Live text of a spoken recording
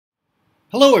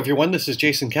Hello everyone, this is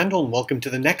Jason Kendall and welcome to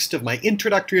the next of my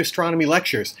introductory astronomy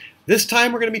lectures. This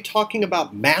time we're going to be talking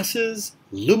about masses,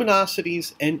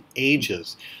 luminosities, and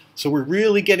ages. So we're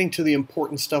really getting to the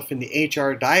important stuff in the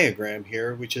HR diagram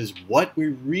here, which is what we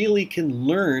really can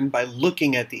learn by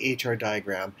looking at the HR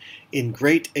diagram in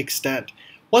great extent.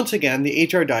 Once again, the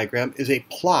HR diagram is a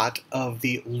plot of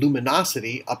the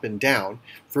luminosity up and down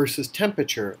versus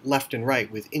temperature left and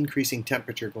right, with increasing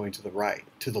temperature going to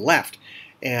the left.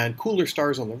 And cooler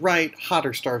stars on the right,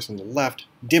 hotter stars on the left,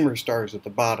 dimmer stars at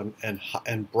the bottom,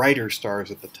 and brighter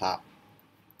stars at the top.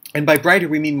 And by brighter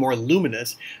we mean more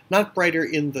luminous, not brighter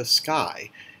in the sky.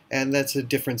 And that's a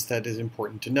difference that is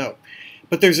important to note.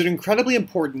 But there's an incredibly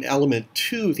important element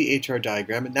to the HR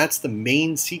diagram, and that's the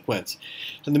main sequence.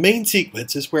 And the main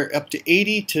sequence is where up to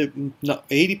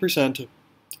 80%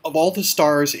 of all the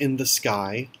stars in the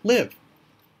sky live.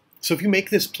 So if you make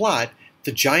this plot,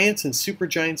 the giants and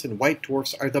supergiants and white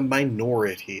dwarfs are the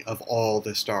minority of all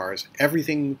the stars.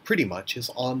 Everything pretty much is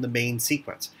on the main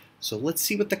sequence. So let's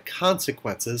see what the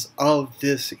consequences of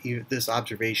this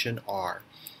observation are.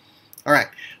 All right,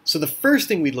 so the first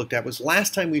thing we looked at was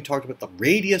last time we talked about the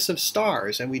radius of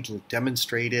stars, and we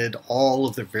demonstrated all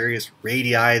of the various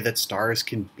radii that stars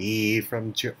can be,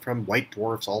 from white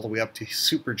dwarfs all the way up to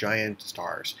supergiant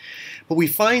stars. But we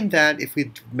find that if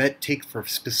we take for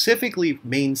specifically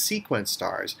main sequence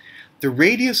stars, the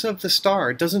radius of the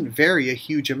star doesn't vary a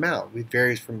huge amount. It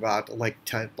varies from about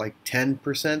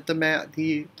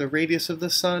 10% the radius of the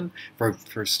sun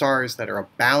for stars that are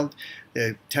about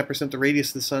 10% the radius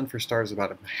of the sun for stars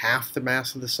about half the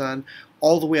mass of the sun,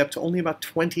 all the way up to only about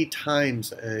 20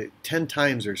 times, 10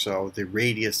 times or so the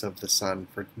radius of the sun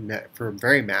for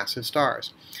very massive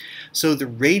stars. So the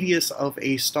radius of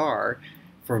a star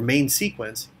for main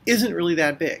sequence isn't really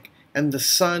that big. And the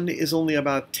sun is only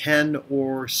about 10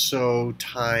 or so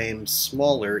times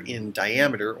smaller in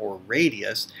diameter or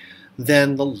radius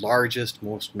than the largest,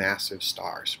 most massive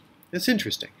stars. It's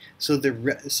interesting. So the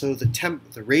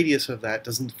radius of that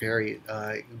doesn't vary,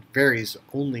 varies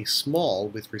only small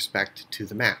with respect to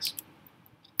the mass.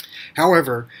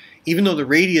 However, even though the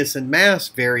radius and mass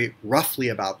vary roughly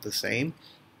about the same,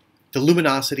 the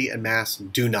luminosity and mass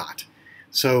do not.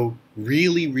 So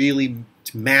really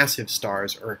massive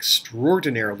stars are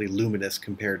extraordinarily luminous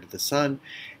compared to the sun,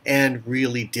 and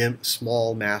really dim,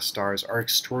 small mass stars are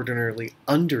extraordinarily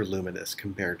underluminous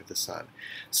compared to the sun.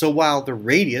 So while the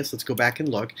radius, let's go back and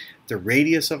look, the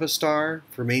radius of a star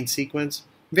for main sequence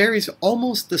varies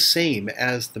almost the same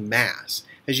as the mass.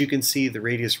 As you can see, the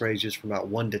radius ranges from about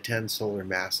 1 to 10 solar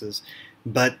masses,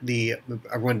 but the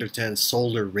 1 to 10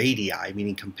 solar radii,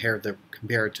 meaning compared to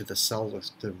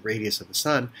the radius of the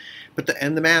sun,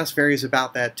 and the mass varies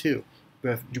about that too,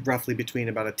 roughly between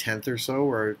about a tenth or so,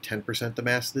 or 10% the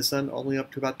mass of the sun, only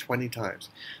up to about 20 times.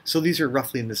 So these are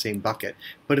roughly in the same bucket.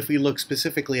 But if we look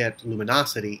specifically at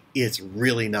luminosity, it's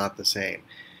really not the same.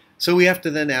 So we have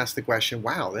to then ask the question,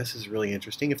 wow, this is really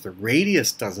interesting. If the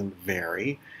radius doesn't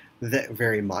vary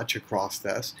very much across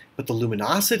this, but the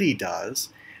luminosity does,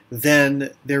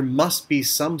 then there must be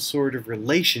some sort of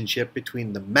relationship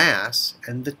between the mass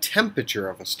and the temperature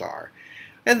of a star.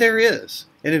 And there is.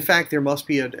 And in fact, there must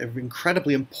be an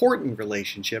incredibly important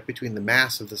relationship between the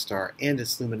mass of the star and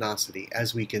its luminosity,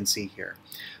 as we can see here.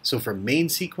 So for main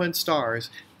sequence stars,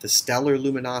 the stellar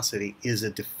luminosity is a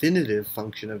definitive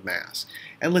function of mass.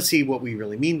 And let's see what we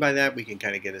really mean by that. We can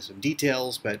kind of get into some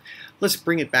details, but let's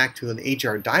bring it back to an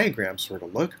HR diagram sort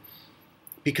of look.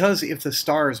 Because if the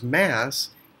star's mass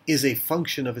is a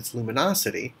function of its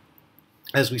luminosity,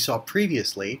 as we saw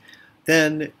previously,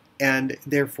 then, and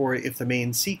therefore if the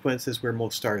main sequence is where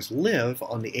most stars live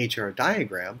on the HR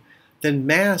diagram, then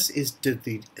mass is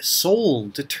the sole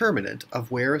determinant of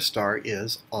where a star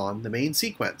is on the main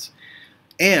sequence.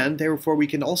 And therefore we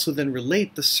can also then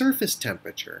relate the surface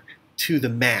temperature to the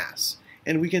mass.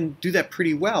 And we can do that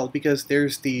pretty well because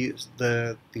there's the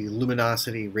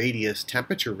luminosity radius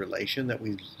temperature relation that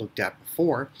we looked at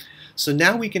before. So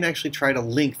now we can actually try to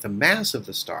link the mass of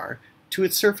the star to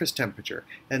its surface temperature,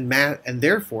 and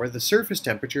therefore the surface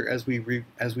temperature, as we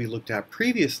looked at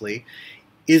previously,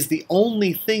 is the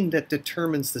only thing that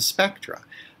determines the spectra.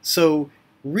 So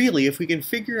really, if we can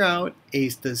figure out a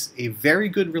very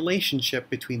good relationship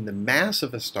between the mass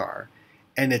of a star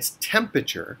and its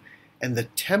temperature, and the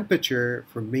temperature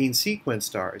for main sequence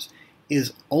stars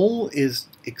is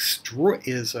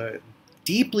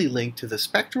deeply linked to the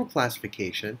spectral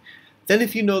classification, then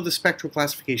if you know the spectral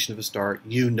classification of a star,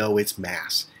 you know its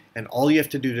mass. And all you have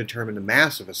to do to determine the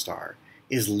mass of a star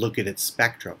is look at its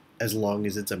spectrum, as long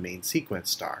as it's a main sequence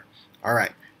star. All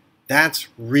right, that's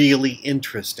really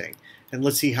interesting. And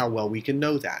let's see how well we can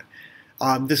know that.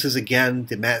 This is again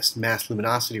the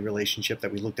mass-luminosity relationship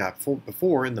that we looked at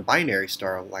before in the binary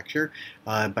star lecture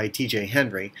by T.J.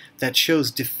 Henry that shows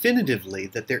definitively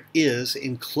that there is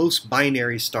in close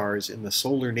binary stars in the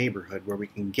solar neighborhood where we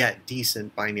can get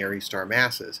decent binary star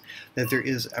masses, that there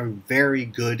is a very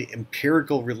good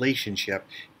empirical relationship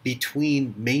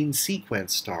between main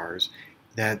sequence stars,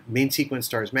 that main sequence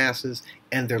stars' masses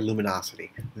and their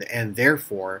luminosity, and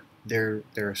therefore they're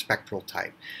a spectral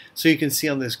type. So you can see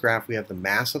on this graph we have the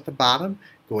mass at the bottom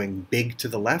going big to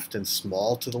the left and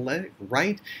small to the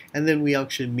right, and then we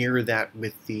actually mirror that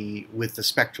with the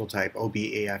spectral type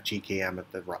OB/AF/GKM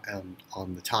at the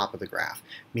on the top of the graph,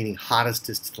 meaning hottest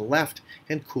is to the left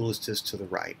and coolest is to the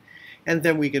right. And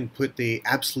then we can put the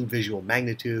absolute visual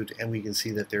magnitude, and we can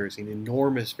see that there is an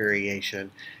enormous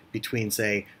variation between,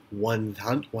 say,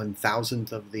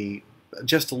 1,000th of the,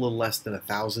 just a little less than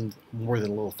 1,000th, more than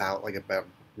a little thousand, like about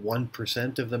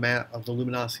 1% of the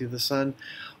luminosity of the sun,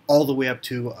 all the way up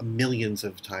to millions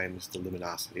of times the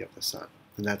luminosity of the sun,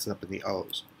 and that's up in the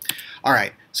O's. All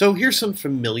right, so here's some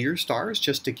familiar stars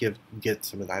just to get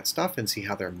some of that stuff and see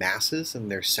how their masses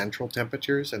and their central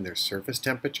temperatures and their surface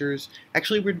temperatures.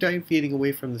 Actually, we're deviating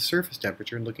away from the surface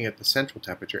temperature and looking at the central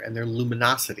temperature and their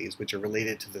luminosities, which are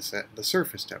related to the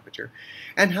surface temperature,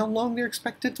 and how long they're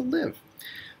expected to live.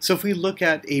 So if we look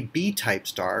at a B-type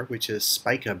star, which is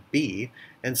Spica B,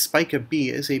 and Spica B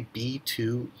is a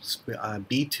B2V,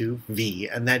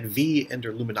 and that V in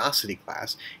their luminosity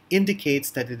class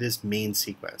indicates that it is main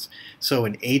sequence. So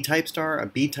an A-type star, a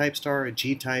B-type star, a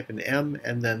G-type, an M,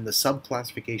 and then the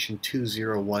subclassification 2,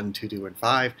 0, 1, 2, 2, and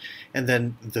 5, and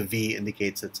then the V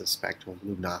indicates it's a spectral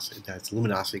luminosity, that's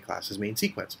luminosity class is main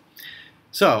sequence.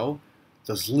 So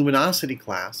those luminosity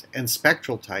class and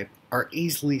spectral type are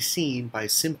easily seen by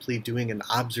simply doing an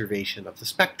observation of the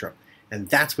spectrum, and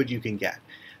that's what you can get.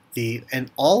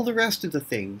 And all the rest of the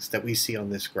things that we see on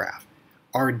this graph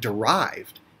are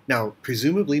derived. Now,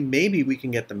 presumably, maybe we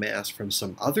can get the mass from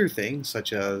some other thing,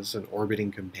 such as an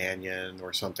orbiting companion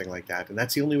or something like that, and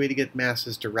that's the only way to get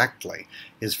masses directly,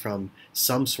 is from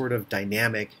some sort of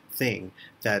dynamic thing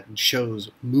that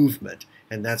shows movement.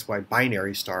 And that's why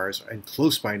binary stars and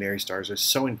close binary stars are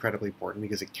so incredibly important,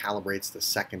 because it calibrates the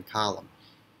second column.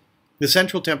 The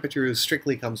central temperature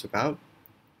strictly comes about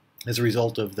as a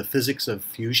result of the physics of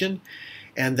fusion,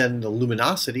 and then the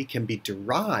luminosity can be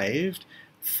derived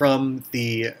from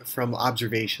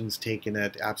observations taken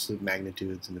at absolute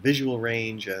magnitudes in the visual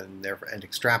range and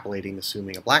extrapolating,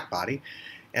 assuming a black body,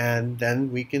 and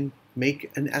then we can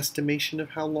make an estimation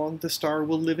of how long the star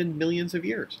will live in millions of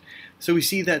years. So we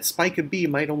see that Spica B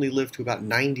might only live to about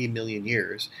 90 million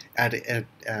years at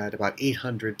about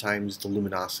 800 times the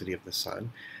luminosity of the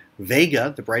sun.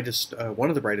 Vega, the brightest, one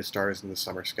of the brightest stars in the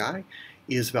summer sky,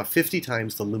 is about 50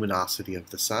 times the luminosity of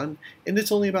the sun, and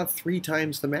it's only about 3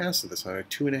 times the mass of the sun, or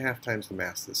 2.5 times the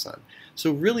mass of the sun.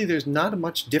 So really there's not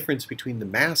much difference between the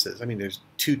masses. I mean, there's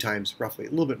 2 times, roughly,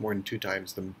 a little bit more than 2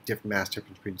 times the mass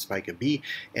difference between Spica B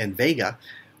and Vega,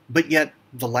 but yet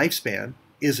the lifespan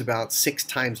is about 6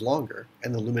 times longer,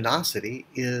 and the luminosity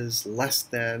is less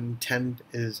than 10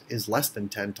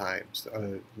 times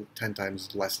 10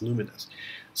 times less luminous.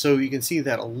 So you can see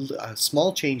that a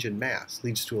small change in mass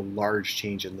leads to a large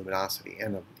change in luminosity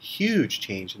and a huge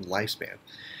change in lifespan.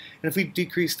 And if we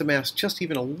decrease the mass just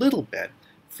even a little bit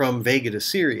from Vega to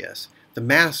Sirius, the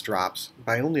mass drops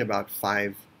by only about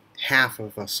half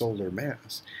of a solar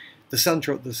mass. The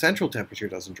central temperature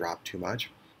doesn't drop too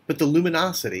much, but the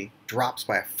luminosity drops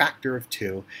by a factor of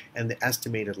 2, and the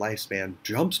estimated lifespan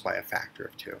jumps by a factor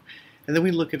of 2. And then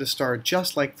we look at a star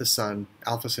just like the sun,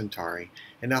 Alpha Centauri,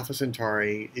 and Alpha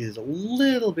Centauri is a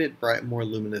little bit more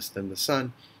luminous than the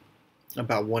sun,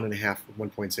 about 1.5,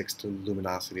 1.6 to the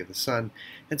luminosity of the sun,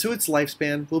 and so its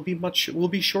lifespan will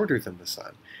be shorter than the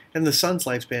sun. And the sun's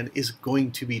lifespan is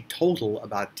going to be total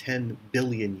about 10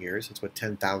 billion years. That's what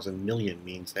 10,000 million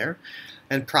means there.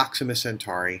 And Proxima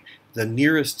Centauri, the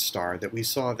nearest star that we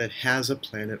saw that has a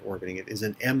planet orbiting it, is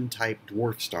an M-type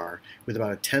dwarf star with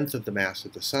about 1/10 of the mass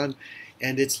of the sun,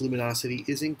 and its luminosity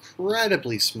is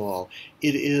incredibly small.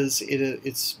 It is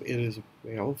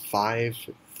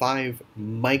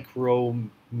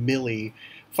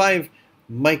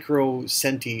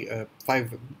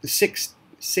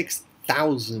 6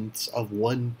 thousandths of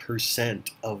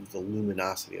 1% of the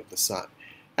luminosity of the sun.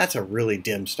 That's a really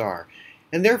dim star,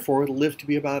 and therefore it'll live to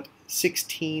be about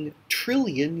 16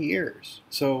 trillion years.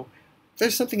 So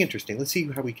there's something interesting. Let's see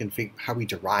how we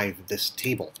derive this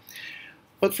table.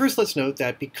 But first, let's note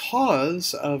that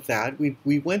because of that,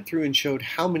 we went through and showed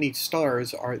how many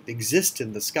stars exist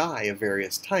in the sky of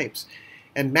various types,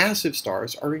 and massive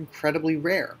stars are incredibly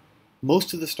rare.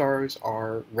 Most of the stars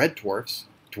are red dwarfs,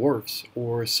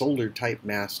 or solar-type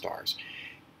mass stars.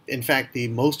 In fact, the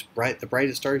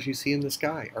brightest stars you see in the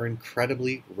sky are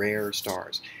incredibly rare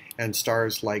stars. And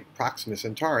stars like Proxima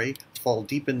Centauri fall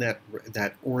deep in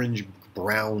that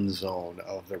orange-brown zone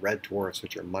of the red dwarfs,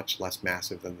 which are much less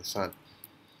massive than the Sun.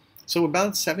 So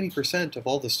about 70% of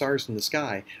all the stars in the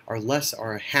sky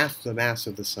are half the mass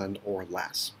of the Sun or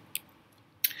less.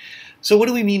 So what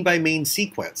do we mean by main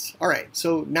sequence? All right,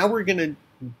 so now we're going to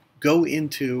go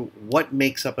into what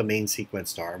makes up a main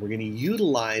sequence star. We're going to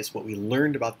utilize what we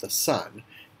learned about the Sun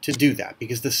to do that,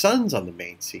 because the Sun's on the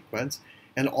main sequence,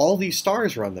 and all these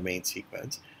stars are on the main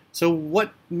sequence. So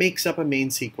what makes up a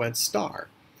main sequence star?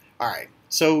 All right,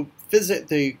 so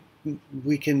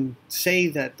we can say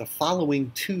that the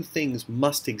following two things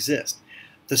must exist.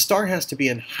 The star has to be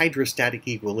in hydrostatic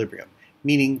equilibrium,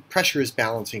 meaning pressure is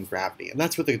balancing gravity. And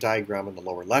that's what the diagram on the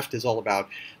lower left is all about.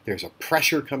 There's a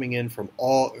pressure coming in from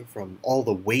all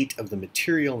the weight of the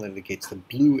material, and that indicates the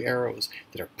blue arrows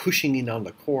that are pushing in on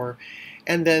the core.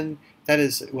 And then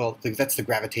that's the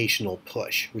gravitational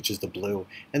push, which is the blue.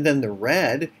 And then the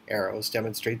red arrows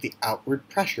demonstrate the outward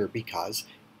pressure because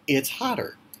it's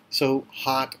hotter. So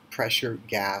hot pressure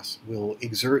gas will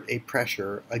exert a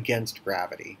pressure against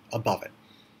gravity above it.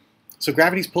 So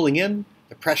gravity's pulling in,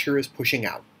 the pressure is pushing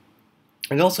out.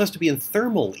 And it also has to be in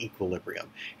thermal equilibrium.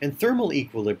 And thermal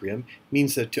equilibrium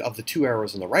means that of the two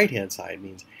arrows on the right-hand side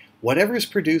means whatever is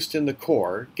produced in the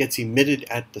core gets emitted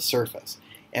at the surface.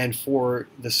 And for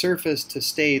the surface to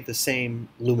stay the same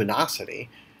luminosity,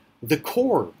 the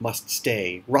core must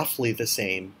stay roughly the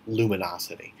same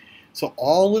luminosity. So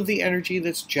all of the energy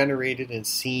that's generated and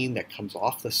seen that comes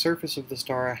off the surface of the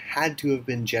star had to have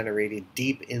been generated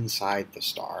deep inside the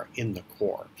star, in the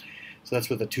core. So that's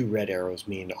what the two red arrows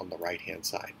mean on the right-hand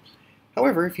side.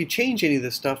 However, if you change any of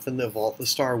this stuff, then the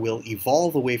star will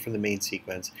evolve away from the main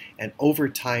sequence and over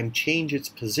time change its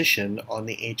position on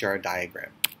the HR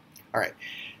diagram. All right,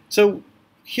 so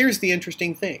here's the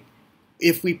interesting thing.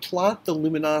 If we plot the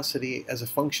luminosity as a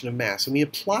function of mass, and we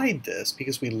applied this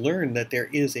because we learned that there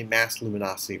is a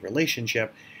mass-luminosity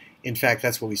relationship. In fact,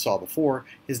 that's what we saw before,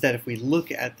 is that if we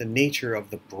look at the nature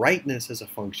of the brightness as a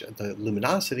function, the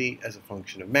luminosity as a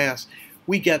function of mass,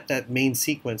 we get that main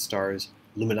sequence stars'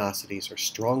 luminosities are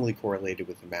strongly correlated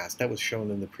with the mass. That was shown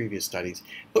in the previous studies.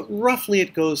 But roughly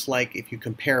it goes like if you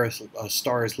compare a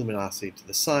star's luminosity to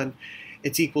the Sun,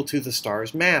 it's equal to the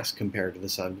star's mass compared to the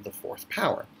Sun to the fourth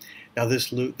power. Now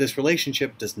this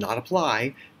relationship does not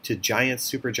apply to giants,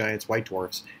 supergiants, white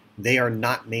dwarfs. They are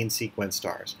not main sequence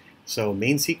stars. So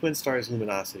main sequence stars'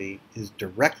 luminosity is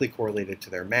directly correlated to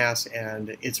their mass,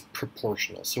 and it's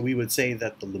proportional. So we would say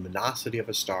that the luminosity of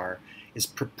a star is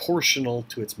proportional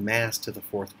to its mass to the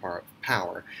fourth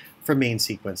power for main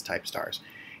sequence type stars.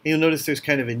 And you'll notice there's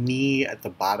kind of a knee at the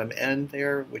bottom end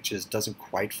there, which doesn't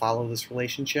quite follow this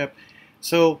relationship.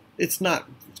 So it's not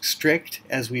strict,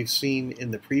 as we've seen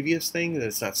in the previous thing, that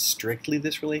it's not strictly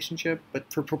this relationship,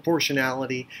 but for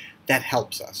proportionality, that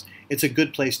helps us. It's a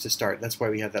good place to start. That's why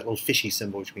we have that little fishy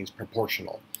symbol, which means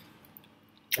proportional.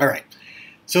 All right.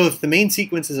 So if the main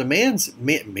sequence is if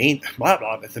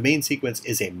the main sequence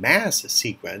is a mass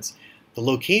sequence, the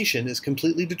location is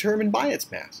completely determined by its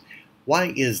mass.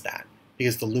 Why is that?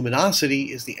 Because the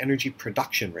luminosity is the energy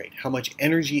production rate, how much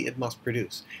energy it must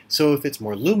produce. So if it's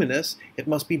more luminous, it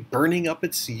must be burning up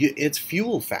its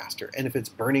fuel faster. And if it's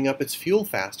burning up its fuel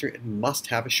faster, it must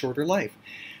have a shorter life.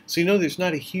 So you know there's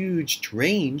not a huge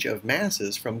range of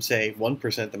masses from, say,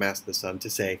 1% the mass of the Sun to,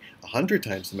 say, 100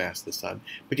 times the mass of the Sun.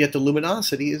 But yet the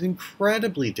luminosity is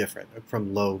incredibly different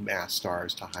from low mass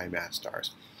stars to high mass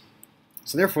stars.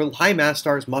 So therefore, high mass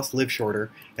stars must live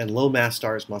shorter, and low mass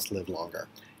stars must live longer.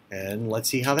 And let's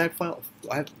see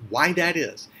why that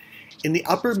is. In the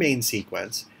upper main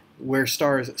sequence, where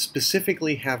stars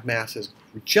specifically have masses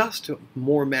just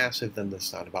more massive than the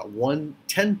Sun, about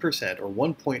 10% or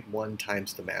 1.1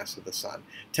 times the mass of the Sun,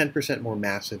 10% more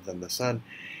massive than the Sun,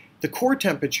 the core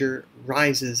temperature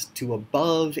rises to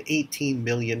above 18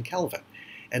 million Kelvin.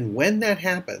 And when that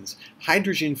happens,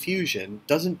 hydrogen fusion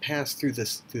doesn't pass through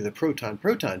the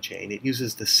proton-proton chain. It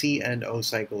uses the CNO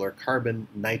cycle, or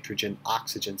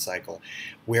carbon-nitrogen-oxygen cycle,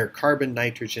 where carbon,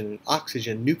 nitrogen, and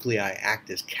oxygen nuclei act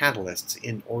as catalysts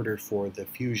in order for the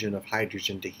fusion of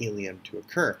hydrogen to helium to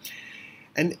occur.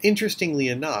 And interestingly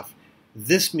enough,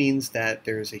 this means that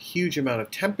there's a huge amount of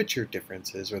temperature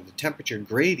differences, or the temperature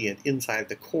gradient inside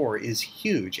the core is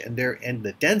huge, and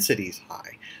the density is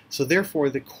high. So therefore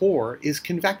the core is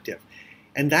convective.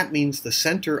 And that means the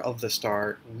center of the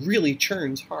star really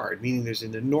churns hard, meaning there's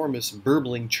an enormous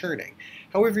burbling churning.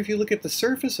 However, if you look at the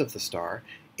surface of the star,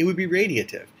 it would be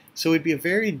radiative. So it'd be a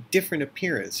very different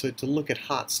appearance to look at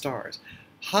hot stars.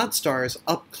 Hot stars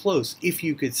up close, if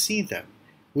you could see them,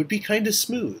 would be kind of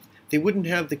smooth. They wouldn't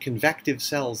have the convective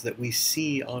cells that we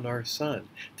see on our sun.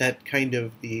 That kind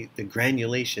of the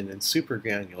granulation and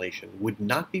supergranulation would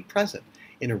not be present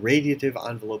in a radiative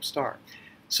envelope star.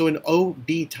 So an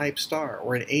OB type star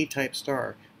or an A type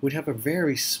star would have a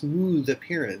very smooth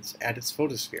appearance at its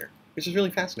photosphere, which is really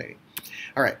fascinating.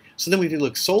 All right, so then we do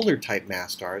look solar type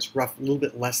mass stars, a little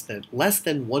bit less than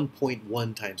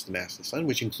 1.1 times the mass of the sun,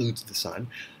 which includes the sun.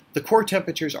 The core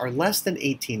temperatures are less than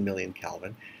 18 million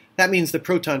Kelvin. That means the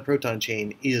proton-proton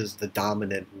chain is the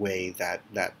dominant way that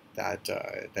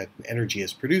energy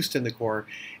is produced in the core,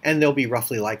 and they'll be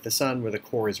roughly like the sun, where the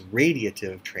core is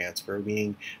radiative transfer,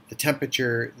 meaning the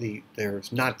temperature,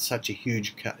 there's not such a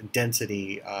huge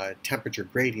density temperature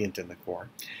gradient in the core.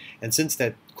 And since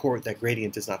that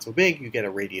gradient is not so big, you get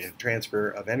a radiative transfer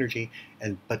of energy,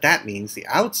 but that means the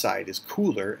outside is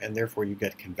cooler, and therefore you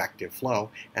get convective flow.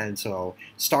 And so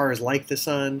stars like the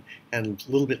sun and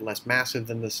a little bit less massive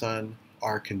than the sun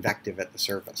are convective at the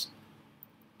surface.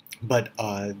 But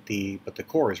the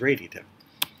core is radiative.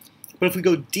 But if we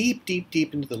go deep, deep,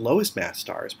 deep into the lowest mass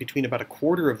stars, between about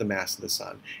 1/4 of the mass of the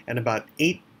sun and about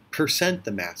 8%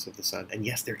 the mass of the sun, and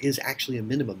yes, there is actually a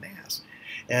minimum mass,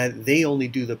 and they only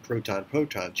do the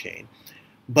proton-proton chain,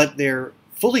 but they're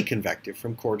fully convective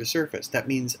from core to surface. That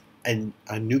means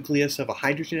a nucleus of a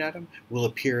hydrogen atom will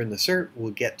appear in the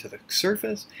will get to the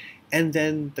surface, and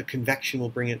then the convection will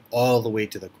bring it all the way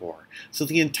to the core. So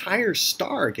the entire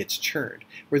star gets churned,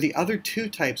 where the other two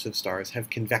types of stars have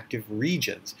convective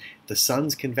regions. The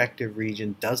sun's convective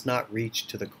region does not reach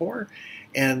to the core,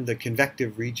 and the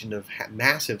convective region of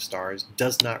massive stars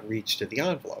does not reach to the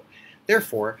envelope.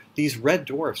 Therefore, these red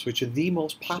dwarfs, which are the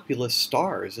most populous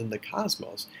stars in the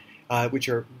cosmos, which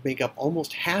make up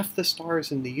almost half the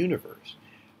stars in the universe,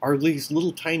 are these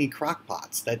little tiny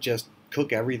crockpots that just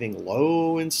cook everything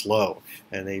low and slow,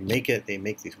 and they make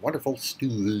these wonderful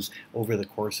stews over the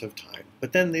course of time.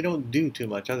 But then they don't do too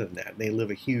much other than that. They live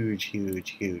a huge,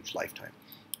 huge, huge lifetime.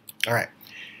 All right.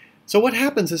 So what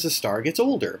happens as a star gets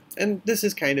older? And this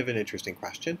is kind of an interesting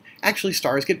question. Actually,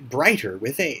 stars get brighter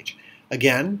with age.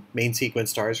 Again, main sequence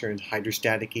stars are in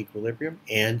hydrostatic equilibrium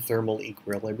and thermal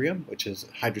equilibrium, which is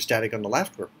hydrostatic on the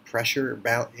left, where pressure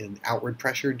and outward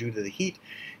pressure due to the heat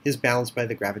is balanced by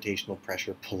the gravitational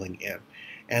pressure pulling in.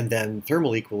 And then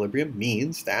thermal equilibrium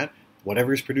means that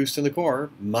whatever is produced in the core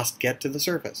must get to the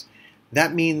surface.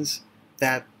 That means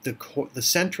that the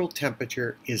central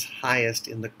temperature is highest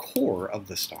in the core of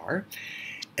the star,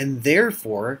 and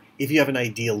therefore, if you have an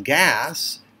ideal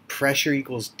gas, pressure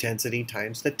equals density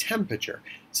times the temperature.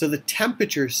 So the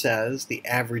temperature says the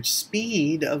average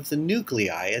speed of the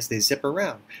nuclei as they zip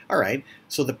around. All right,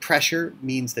 so the pressure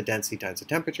means the density times the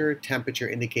temperature. Temperature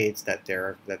indicates that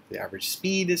the average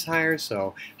speed is higher,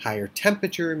 so higher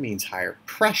temperature means higher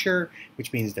pressure,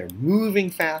 which means they're moving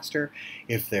faster.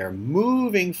 If they're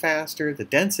moving faster, the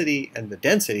density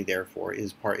therefore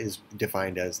is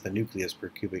defined as the nucleus per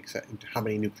cubic, how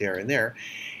many nuclei are in there.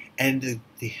 And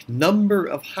the number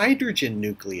of hydrogen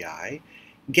nuclei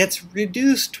gets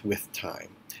reduced with time.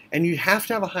 And you have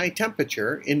to have a high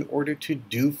temperature in order to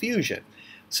do fusion.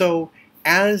 So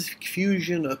as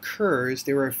fusion occurs,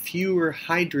 there are fewer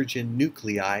hydrogen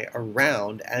nuclei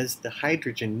around as the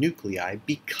hydrogen nuclei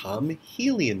become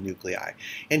helium nuclei.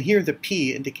 And here the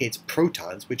P indicates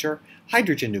protons, which are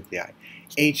hydrogen nuclei.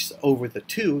 H over the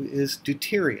 2 is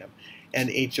deuterium. And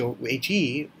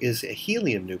He is a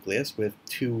helium nucleus with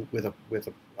two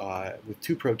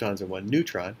protons and one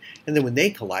neutron, and then when they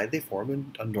collide, they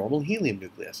form a normal helium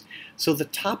nucleus. So the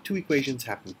top two equations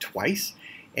happen twice,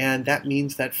 and that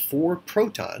means that 4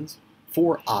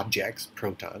 objects,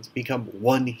 protons, become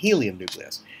one helium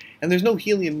nucleus. And there's no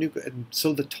helium nucleus,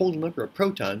 so the total number of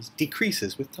protons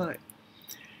decreases with time.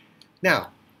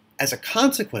 Now, as a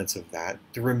consequence of that,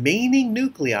 the remaining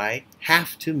nuclei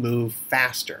have to move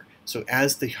faster. So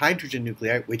as the hydrogen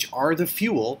nuclei, which are the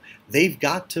fuel, they've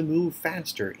got to move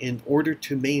faster in order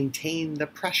to maintain the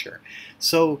pressure.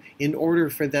 So in order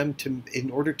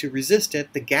to resist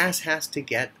it, the gas has to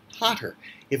get hotter.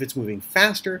 If it's moving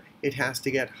faster, it has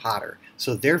to get hotter.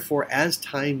 So therefore, as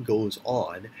time goes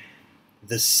on,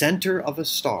 the center of a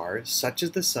star, such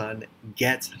as the sun,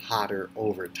 gets hotter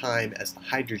over time as the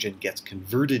hydrogen gets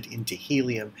converted into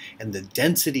helium and the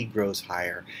density grows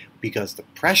higher because the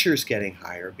pressure is getting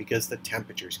higher because the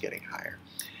temperature is getting higher.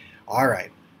 All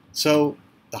right, so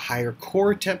the higher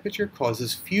core temperature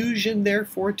causes fusion,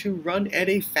 therefore, to run at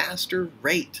a faster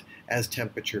rate as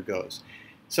temperature goes.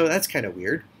 So that's kind of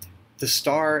weird. The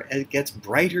star gets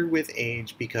brighter with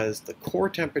age because the core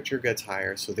temperature gets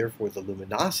higher, so therefore the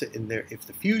luminosity in there, if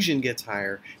the fusion gets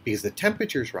higher because the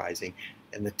temperature is rising,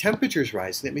 and the temperature is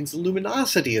rising, that means the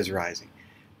luminosity is rising.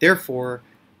 Therefore,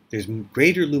 there's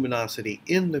greater luminosity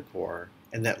in the core,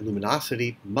 and that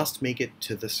luminosity must make it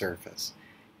to the surface.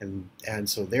 And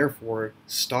so therefore,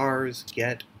 stars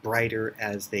get brighter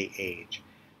as they age.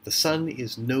 The sun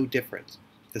is no different.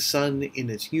 The sun in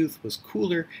its youth was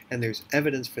cooler, and there's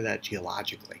evidence for that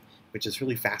geologically, which is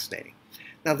really fascinating.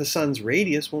 Now, the sun's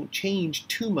radius won't change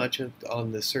too much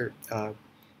on the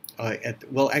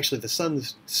the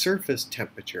sun's surface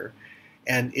temperature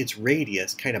and its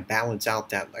radius kind of balance out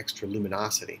that extra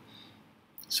luminosity.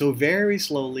 So very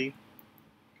slowly,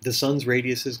 the sun's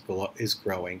radius is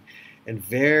growing, and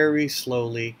very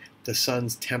slowly, the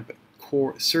sun's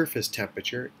surface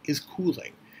temperature is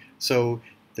cooling. So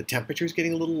the temperature is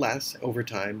getting a little less over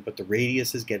time, but the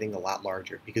radius is getting a lot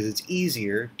larger because it's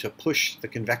easier to push the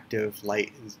convective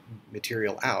light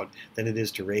material out than it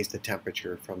is to raise the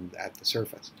temperature at the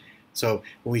surface. So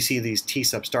when we see these T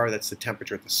sub star, that's the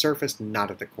temperature at the surface,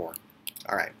 not at the core.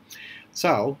 All right.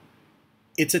 So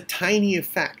it's a tiny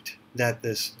effect that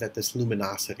this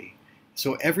luminosity.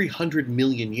 So every 100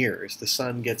 million years, the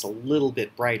sun gets a little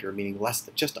bit brighter, meaning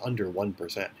just under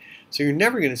 1%. So you're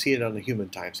never going to see it on a human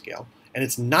timescale. And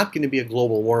it's not going to be a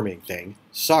global warming thing.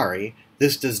 Sorry,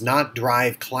 this does not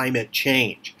drive climate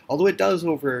change. Although it does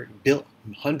over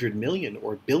 100 million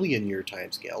or billion year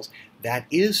timescales. That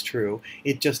is true.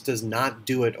 It just does not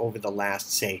do it over the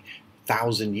last, say,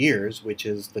 1,000 years, which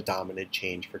is the dominant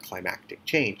change for climatic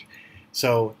change.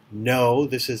 So no,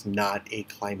 this is not a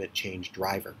climate change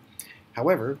driver.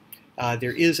 However,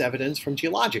 there is evidence from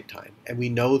geologic time, and we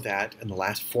know that in the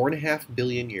last 4.5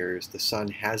 billion years, the sun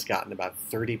has gotten about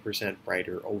 30%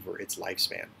 brighter over its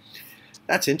lifespan.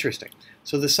 That's interesting.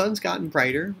 So the sun's gotten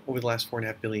brighter over the last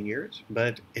 4.5 billion years,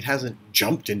 but it hasn't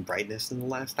jumped in brightness in the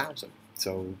last 1,000.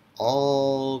 So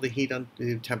all the heat and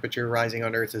temperature rising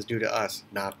on Earth is due to us,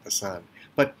 not the sun.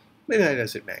 But be that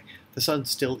as it may, the sun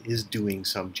still is doing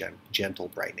some gentle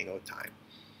brightening over time.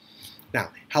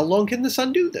 Now, how long can the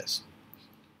sun do this?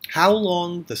 How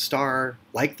long the star,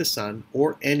 like the sun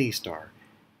or any star,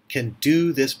 can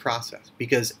do this process?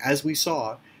 Because as we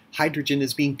saw, hydrogen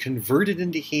is being converted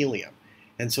into helium.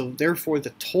 And so therefore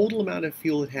the total amount of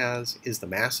fuel it has is the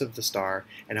mass of the star,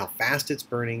 and how fast it's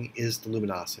burning is the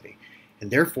luminosity.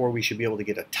 And therefore we should be able to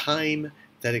get a time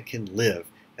that it can live.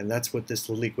 And that's what this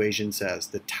little equation says,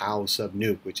 the tau sub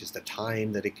nuc, which is the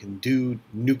time that it can do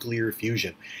nuclear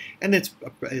fusion. And it's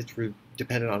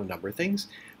dependent on a number of things.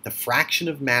 The fraction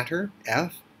of matter,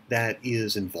 F, that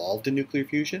is involved in nuclear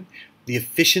fusion, the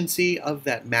efficiency of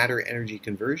that matter-energy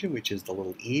conversion, which is the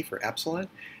little e for epsilon.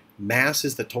 Mass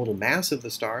is the total mass of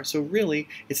the star, so really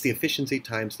it's the efficiency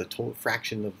times the total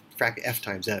fraction of F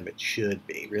times m. It should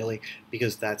be, really,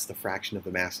 because that's the fraction of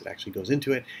the mass that actually goes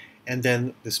into it. And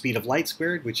then the speed of light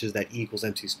squared, which is that E equals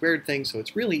mc squared thing, so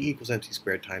it's really E equals mc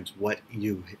squared times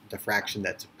the fraction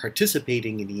that's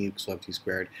participating in E equals mc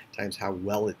squared times how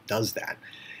well it does that.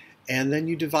 And then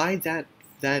you divide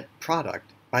that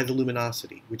product by the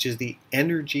luminosity, which is the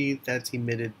energy that's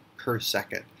emitted per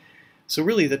second. So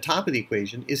really the top of the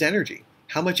equation is energy.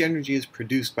 How much energy is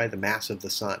produced by the mass of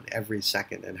the sun every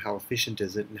second, and how efficient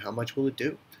is it, and how much will it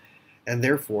do? And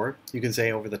therefore, you can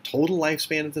say over the total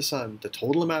lifespan of the sun, the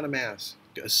total amount of mass,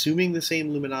 assuming the same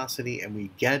luminosity, and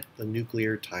we get the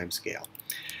nuclear timescale.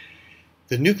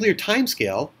 The nuclear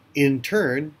timescale, in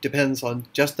turn, depends on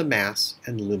just the mass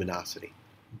and the luminosity.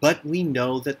 But we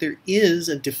know that there is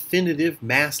a definitive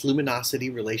mass-luminosity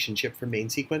relationship for main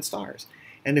sequence stars.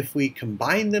 And if we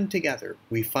combine them together,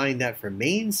 we find that for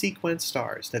main sequence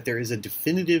stars, that there is a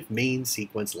definitive main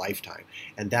sequence lifetime.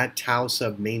 And that tau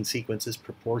sub main sequence is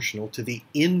proportional to the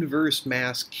inverse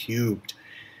mass cubed.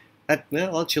 I'll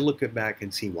let you look back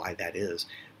and see why that is.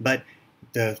 But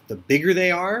the bigger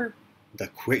they are, the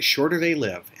shorter they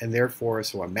live, and therefore,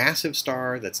 so a massive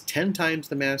star that's 10 times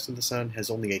the mass of the sun has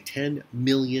only a 10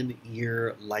 million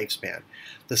year lifespan.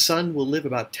 The sun will live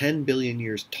about 10 billion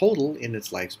years total in its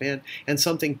lifespan, and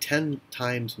something 10%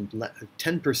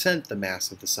 the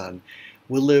mass of the sun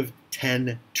will live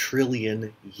 10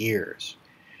 trillion years.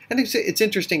 And it's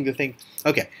interesting to think,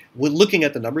 okay, when looking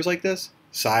at the numbers like this,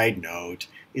 side note,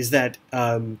 is that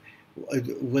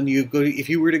when you go, if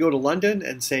you were to go to London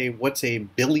and say, what's a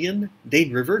billion,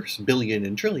 they'd reverse billion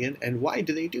and trillion. And why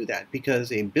do they do that? Because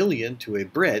a billion to a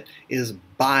Brit is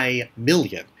by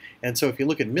million. And so if you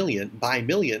look at million, by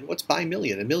million, what's by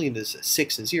million? A million is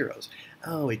 6 zeros.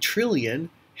 Oh, a trillion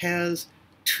has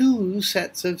 2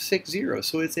 sets of 6 zeros.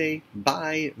 So it's a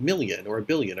by million, or a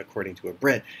billion according to a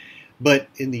Brit. But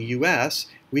in the US,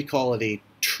 we call it a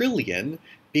trillion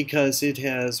because it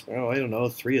has, well, I don't know,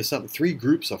 three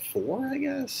groups of four, I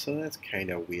guess. So that's kind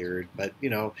of weird. But,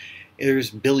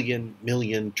 there's billion,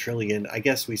 million, trillion. I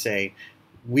guess we say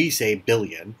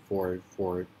billion for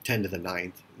 10 to the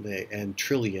ninth, and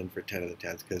trillion for 10 to the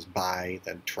 10th, because by,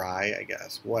 then try, I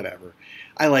guess, whatever.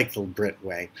 I like the Brit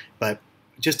way. But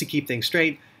just to keep things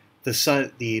straight,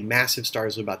 the massive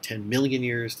stars live about 10 million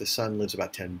years, the sun lives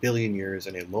about 10 billion years,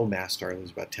 and a low mass star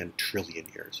lives about 10 trillion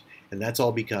years. And that's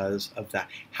all because of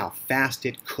how fast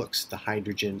it cooks the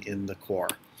hydrogen in the core.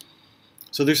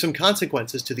 So there's some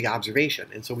consequences to the observation.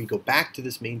 And so we go back to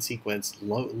this main sequence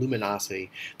luminosity,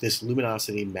 this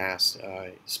luminosity mass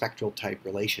spectral type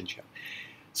relationship.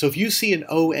 So if you see an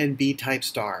O and B type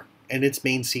star and its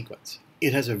main sequence,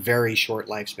 it has a very short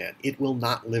lifespan. It will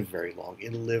not live very long.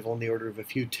 It'll live on the order of a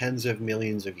few tens of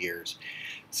millions of years.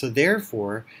 So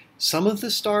therefore, some of the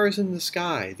stars in the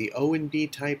sky, the O and B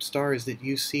type stars that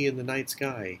you see in the night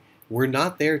sky, were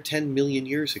not there 10 million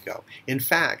years ago. In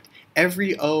fact,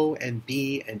 every O and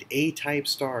B and A type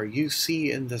star you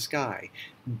see in the sky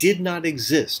did not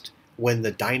exist when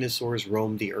the dinosaurs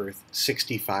roamed the Earth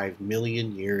 65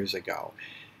 million years ago.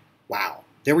 Wow.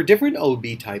 There were different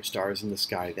OB type stars in the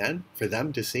sky then for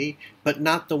them to see, but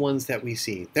not the ones that we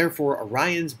see. Therefore,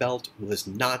 Orion's belt was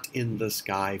not in the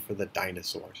sky for the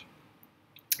dinosaurs.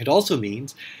 It also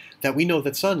means that we know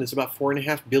that the sun is about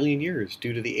 4.5 billion years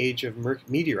due to the age of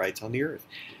meteorites on the Earth.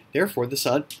 Therefore, the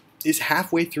sun is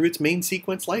halfway through its main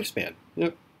sequence lifespan.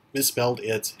 Misspelled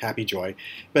its, happy joy.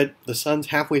 But the sun's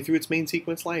halfway through its main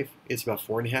sequence life. It's about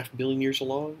 4.5 billion years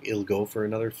along. It'll go for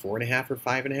another 4.5 or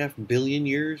 5.5 billion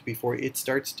years before it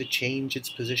starts to change its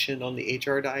position on the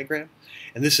HR diagram.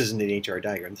 And this isn't an HR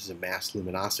diagram, this is a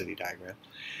mass-luminosity diagram.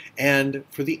 And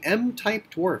for the M-type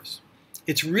dwarfs,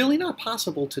 it's really not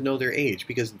possible to know their age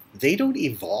because they don't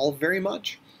evolve very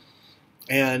much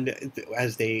and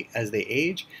as they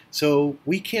age. So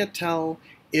we can't tell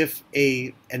if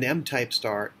an M-type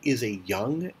star is a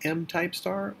young M-type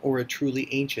star or a truly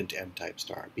ancient M-type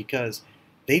star, because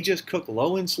they just cook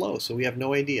low and slow, so we have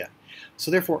no idea. So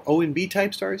therefore, O and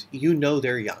B-type stars,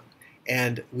 they're young.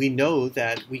 And we know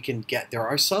that there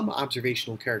are some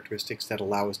observational characteristics that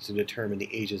allow us to determine the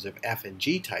ages of F and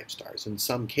G-type stars and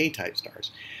some K-type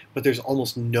stars, but there's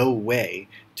almost no way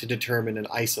to determine an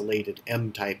isolated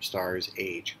M-type star's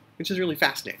age, which is really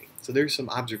fascinating. So there's some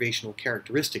observational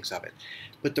characteristics of it.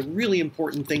 But the really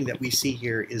important thing that we see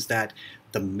here is that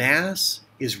the mass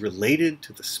is related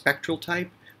to the spectral type.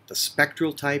 The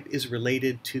spectral type is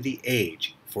related to the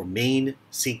age for main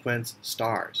sequence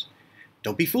stars.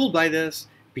 Don't be fooled by this,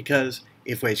 because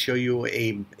if I show you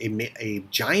a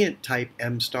giant type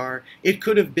M star, it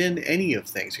could have been any of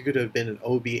things. It could have been an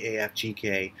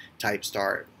OBAFGK type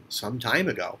star some time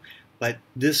ago. But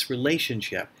this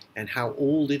relationship and how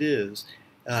old it is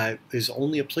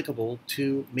only applicable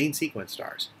to main sequence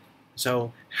stars.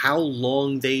 So how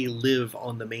long they live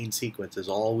on the main sequence is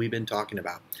all we've been talking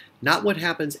about. Not what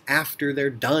happens after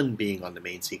they're done being on the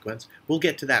main sequence. We'll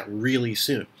get to that really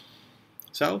soon.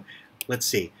 So let's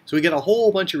see. So we get a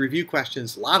whole bunch of review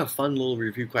questions, a lot of fun little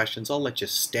review questions. I'll let you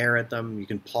stare at them. You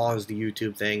can pause the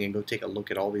YouTube thing and go take a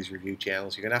look at all these review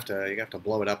channels. You're gonna have to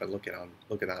blow it up and look it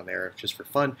on there just for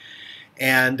fun.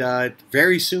 And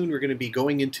very soon we're going to be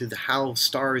going into how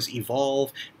stars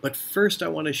evolve. But first I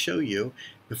want to show you,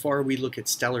 before we look at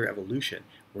stellar evolution,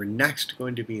 we're next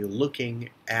going to be looking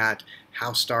at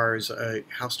how stars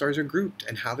are grouped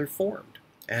and how they're formed,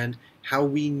 and how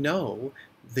we know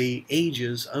the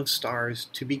ages of stars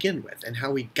to begin with, and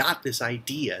how we got this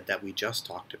idea that we just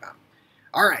talked about.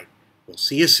 All right, we'll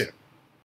see you soon.